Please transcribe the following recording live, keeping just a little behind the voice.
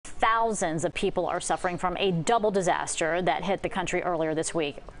Thousands of people are suffering from a double disaster that hit the country earlier this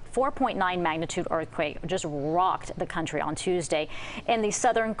week. 4.9 magnitude earthquake just rocked the country on Tuesday in the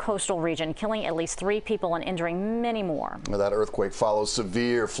southern coastal region, killing at least 3 people and injuring many more. That earthquake follows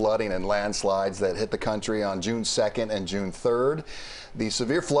severe flooding and landslides that hit the country on June 2nd and June 3rd. The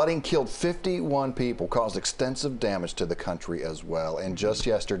severe flooding killed 51 people, caused extensive damage to the country as well. And just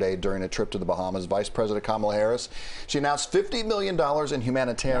yesterday, during a trip to the Bahamas, Vice President Kamala Harris, she announced $50 million in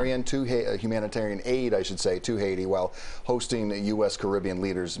humanitarian aid, I should say, to Haiti while hosting U.S. Caribbean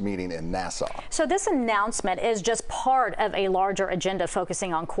leaders meeting in Nassau. So this announcement is just part of a larger agenda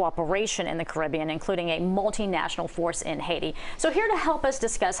focusing on cooperation in the Caribbean, including a multinational force in Haiti. So here to help us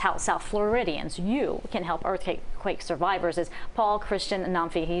discuss how South Floridians, you can help earthquake survivors is Christian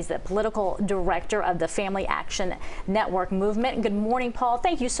Namphy. He's the political director of the Family Action Network movement. Good morning, Paul.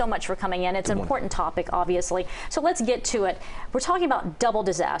 Thank you so much for coming in. It's an important topic, obviously. So let's get to it. We're talking about double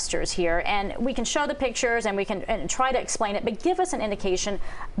disasters here, and we can show the pictures and we can try to explain it, but give us an indication,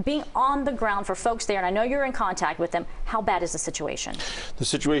 being on the ground for folks there, and I know you're in contact with them, how bad is the situation? The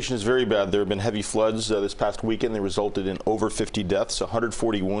situation is very bad. There have been heavy floods this past weekend. They resulted in over 50 deaths,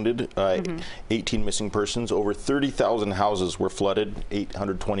 140 wounded, 18 missing persons. Over 30,000 houses were flooded,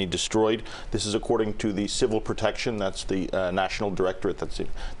 820 destroyed. This is according to the Civil Protection. That's the national directorate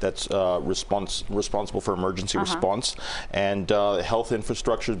that's responsible for emergency response. And health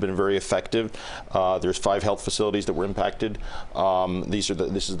infrastructure has been very effective. There's 5 health facilities that were impacted.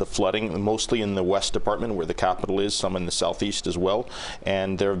 This is the flooding, mostly in the West Department, where the capital is, some in the Southeast as well.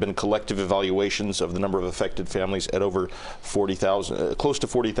 And there have been collective evaluations of the number of affected families at over 40,000, close to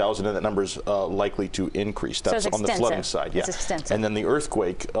 40,000, and that number is likely to increase. That's on the flooding side. Yeah. And then the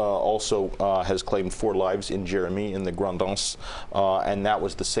earthquake also has claimed 4 lives in Jeremy, in the Grand Anse, and that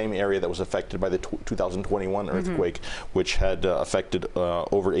was the same area that was affected by the 2021 earthquake, which had affected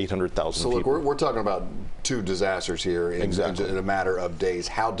over 800,000 people. So look, we're talking about 2 disasters here in a matter of days.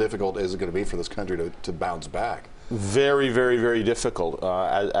 How difficult is it going to be for this country to bounce back? Very, very, very difficult.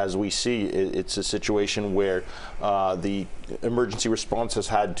 As we see, it's a situation where the emergency response has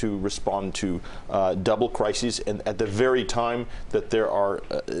had to respond to double crises, and at the very time that there are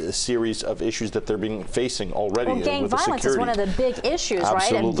a series of issues that they're facing already. Well, gang violence is one of the big issues,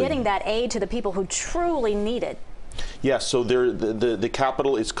 right? And getting that aid to the people who truly need it. Yes, so the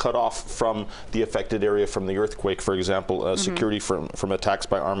capital is cut off from the affected area from the earthquake. For example, security from attacks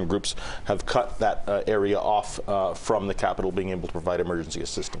by armed groups have cut that area off from the capital being able to provide emergency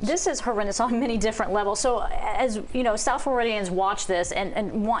assistance. This is horrendous on many different levels. So as you know, South Floridians watch this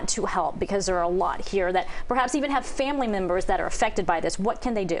and want to help, because there are a lot here that perhaps even have family members that are affected by this. What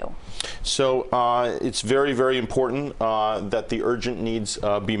can they do? So it's very, very important that the urgent needs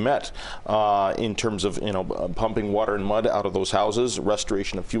be met in terms of pumping water and mud out of those houses,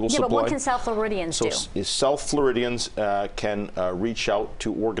 restoration of fuel supply. But what can South Floridians do? So South Floridians can reach out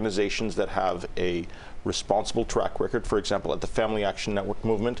to organizations that have a responsible track record. For example, at the Family Action Network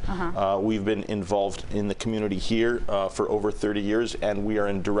movement, we've been involved in the community here for over 30 years, and we are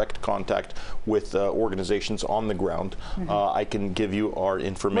in direct contact with organizations on the ground. I can give you our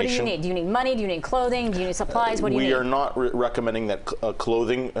information. What do you need? Do you need money? Do you need clothing? Do you need supplies? What do you need? We are not recommending that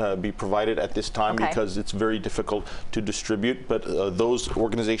clothing be provided at this time, because it's very difficult to distribute, but those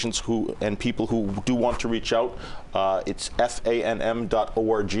organizations and people who do want to reach out, it's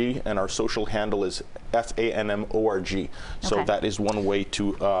fanm.org, and our social handle is FANMORG. So that is one way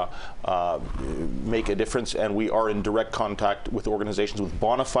to make a difference, and we are in direct contact with organizations, with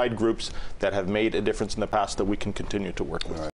bona fide groups that have made a difference in the past that we can continue to work with.